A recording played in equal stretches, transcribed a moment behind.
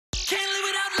Can't live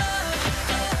without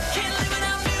love, can't live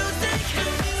without music.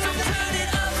 So turn it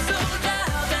up so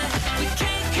loud that we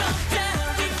can't come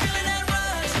down. We feeling that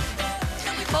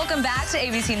rush. Welcome back to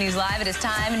ABC News Live. It is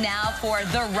time now for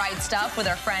The Right Stuff with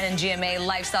our friend and GMA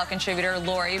lifestyle contributor,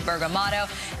 Lori Bergamato.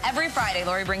 Every Friday,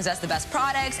 Lori brings us the best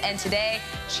products, and today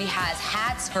she has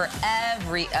hats for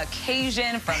every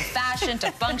occasion, from fashion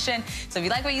to function. So if you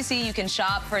like what you see, you can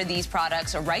shop for these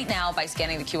products right now by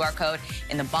scanning the QR code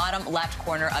in the bottom left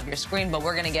corner of your screen. But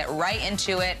we're going to get right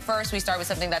into it. First, we start with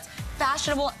something that's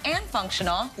fashionable and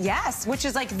functional. Yes, which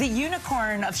is like the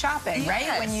unicorn of shopping,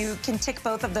 right? When you can tick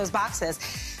both of those boxes.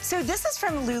 So this is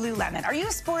from Lululemon. Are you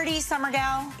a sporty summer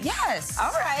gal? Yes.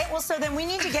 All right. Well, so then we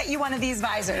need to get you one of these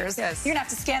visors. Yes. You're going to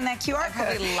have to scan that QR code.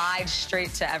 I probably lied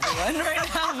straight to everyone right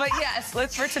now, but yes,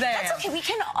 let's for today. That's okay. We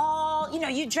can all,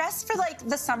 you dress for like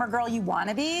the summer girl you want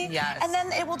to be. Yes. And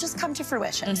then it will just come to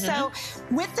fruition. So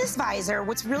with this visor,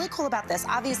 what's really cool about this,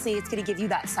 obviously it's going to give you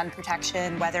that sun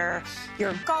protection, whether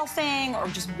you're golfing or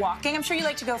just walking. I'm sure you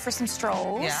like to go for some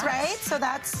strolls, right? So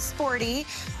that's sporty.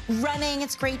 Running,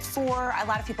 it's great for, a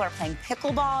lot of people are playing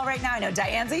pickleball right now. I know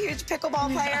Diane's a huge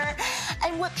pickleball player.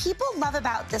 And what people love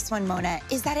about this one, Mona,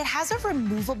 is that it has a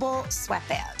removable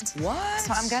sweatband. What?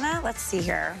 So I'm gonna, let's see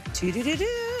here.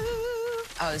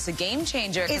 Oh, it's a game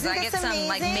changer because Isn't I get this some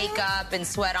like amazing? makeup and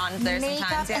sweat on there sometimes.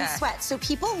 Makeup and sweat. So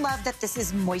people love that this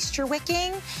is moisture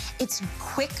wicking. It's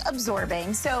quick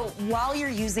absorbing. So while you're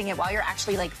using it, while you're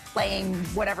actually like playing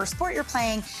whatever sport you're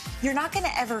playing, you're not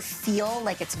gonna ever feel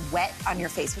like it's wet on your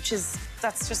face, which is,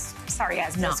 that's just, sorry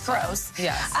guys, but it's gross.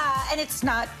 Yes. And it's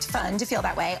not fun to feel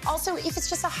that way. Also, if it's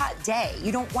just a hot day,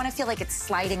 you don't wanna feel like it's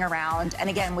sliding around. And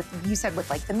again, with you said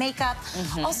with like the makeup,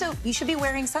 also you should be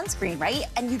wearing sunscreen, right?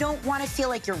 And you don't wanna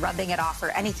feel like you're rubbing it off or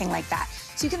anything like that.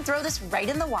 So you can throw this right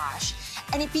in the wash,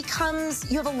 and it becomes,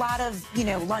 you have a lot of,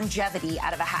 longevity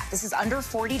out of a hat. This is under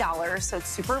 $40, so it's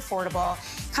super affordable.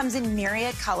 Comes in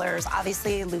myriad colors.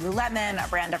 Obviously, Lululemon, a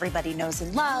brand everybody knows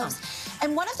and loves.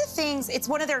 And one of the things, it's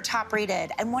one of their top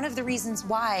rated, and one of the reasons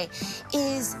why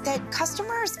is that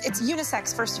customers, it's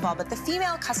unisex first of all, but the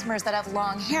female customers that have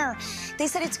long hair, they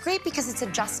said it's great because it's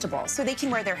adjustable. So they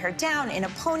can wear their hair down in a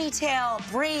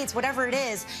ponytail, braids, whatever it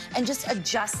is, and just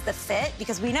adjust the fit,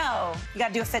 because we know you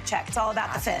gotta do a fit check. It's all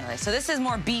about the fit. So this is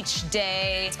more beach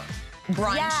day,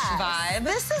 brunch vibe.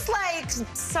 This is like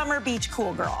summer beach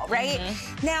cool girl, right?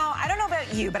 Now, I don't know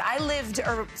about you, but I lived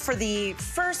for the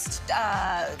first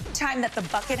time that the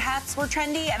bucket hats were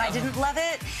trendy, and I didn't love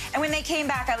it. And when they came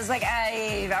back, I was like,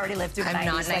 I've already lived through the 90s. I'm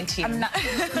not 19. I'm not,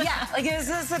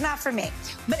 this is not for me.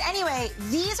 But anyway,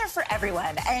 these are for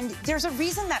everyone. And there's a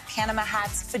reason that Panama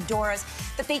hats, fedoras,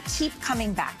 that they keep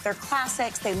coming back. They're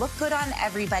classics. They look good on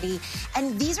everybody.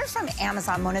 And these are from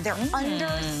Amazon, Mona. They're under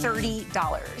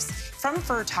 $30 from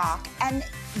Fur Talk, and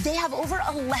they have over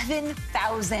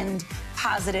 11,000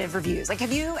 positive reviews. Like,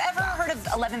 have you ever heard of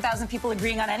 11,000 people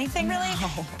agreeing on anything, really?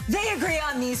 No. They agree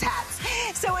on these hats.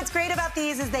 So what's great about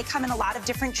these is they come in a lot of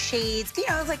different shades.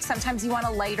 Like sometimes you want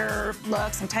a lighter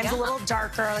look, sometimes a little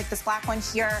darker, like this black one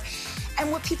here.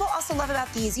 And what people also love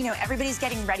about these, everybody's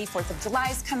getting ready. 4th of July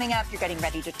is coming up. You're getting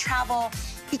ready to travel.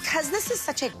 Because this is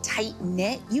such a tight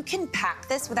knit, you can pack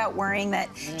this without worrying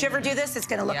that, do you ever do this? It's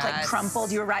gonna look like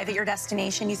crumpled. You arrive at your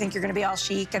destination, you think you're gonna be all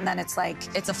chic, and then it's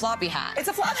like... It's a floppy hat. It's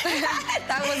a floppy hat.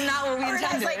 That was not what we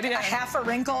intended. Or it has like a half a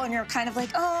wrinkle, and you're kind of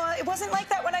like, oh, it wasn't like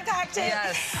that when I packed it.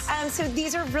 Yes. So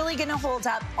these are really gonna hold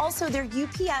up. Also, they're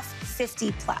UPF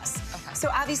 50+. Okay. So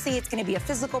obviously it's gonna be a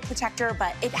physical protector,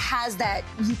 but it has that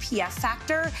UPF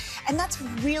factor. And that's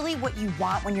really what you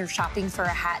want when you're shopping for a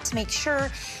hat, to make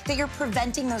sure that you're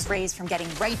preventing those rays from getting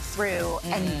right through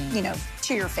and,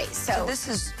 to your face. So this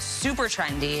is super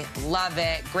trendy. Love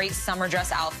it. Great summer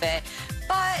dress outfit.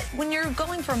 But when you're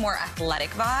going for a more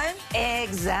athletic vibe.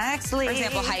 Exactly. For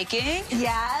example, hiking.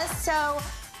 Yes. So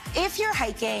if you're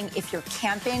hiking, if you're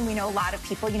camping, we know a lot of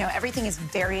people, everything is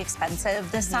very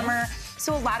expensive this summer.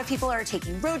 So a lot of people are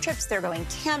taking road trips, they're going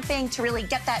camping to really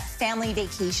get that family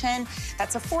vacation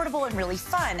that's affordable and really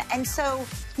fun. And so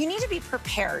you need to be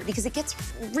prepared because it gets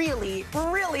really,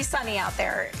 really sunny out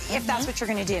there if that's what you're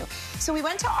gonna do. So we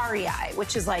went to REI,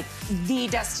 which is like the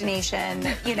destination,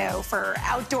 for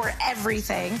outdoor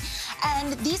everything.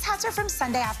 And these hats are from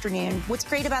Sunday Afternoon. What's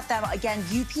great about them, again,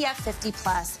 UPF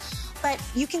 50+. But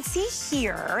you can see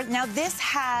here, now this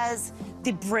has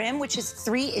the brim, which is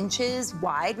 3 inches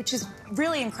wide, which is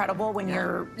really incredible when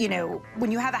you're, you know,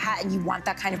 when you have a hat and you want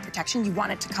that kind of protection, you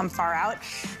want it to come far out.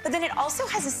 But then it also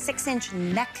has a 6-inch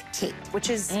neck cape, which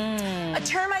is a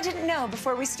term I didn't know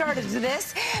before we started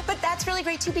this. But that's really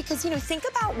great too, because, you know, think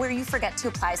about where you forget to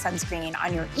apply sunscreen: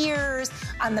 on your ears,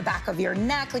 on the back of your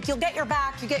neck. Like, you'll get your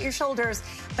back, you get your shoulders,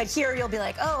 but here you'll be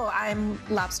like, oh, I'm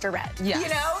lobster red, you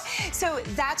know? So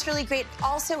that's really great.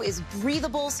 Also is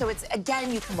breathable, so it's,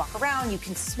 again, you can walk around, you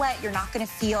can sweat, you're not gonna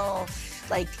feel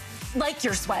like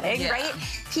you're sweating, right?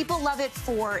 People love it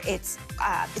for it's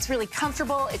really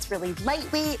comfortable, it's really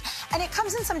lightweight, and it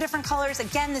comes in some different colors.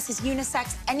 Again, this is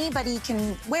unisex. Anybody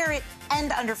can wear it,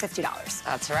 and under $50.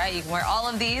 That's right. You can wear all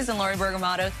of these. And Lori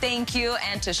Bergamotto, thank you.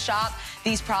 And to shop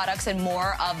these products and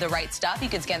more of the right stuff, you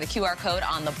can scan the QR code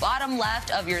on the bottom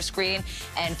left of your screen.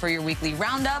 And for your weekly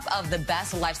roundup of the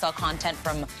best lifestyle content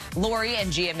from Lori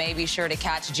and GMA, be sure to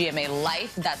catch GMA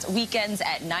Life. That's weekends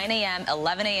at 9 a.m.,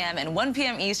 11 a.m., and 1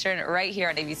 p.m. Eastern right here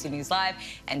on ABC News Live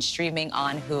and streaming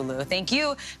on Hulu. Thank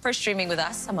you for streaming with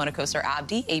us. I'm Mona Kosar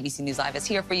Abdi. ABC News Live is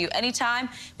here for you anytime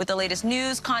with the latest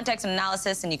news, context, and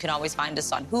analysis. And you can always find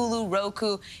us on Hulu,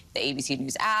 Roku, the ABC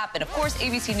News app, and of course,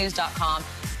 abcnews.com.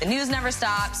 The news never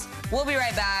stops. We'll be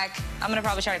right back. I'm going to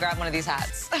probably try to grab one of these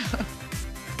hats.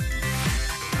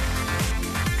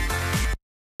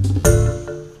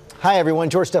 Hi everyone,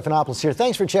 George Stephanopoulos here.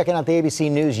 Thanks for checking out the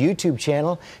ABC News YouTube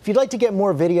channel. If you'd like to get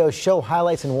more videos, show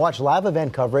highlights, and watch live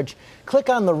event coverage, click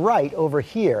on the right over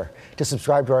here to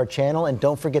subscribe to our channel, and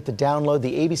don't forget to download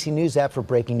the ABC News app for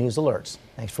breaking news alerts.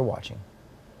 Thanks for watching.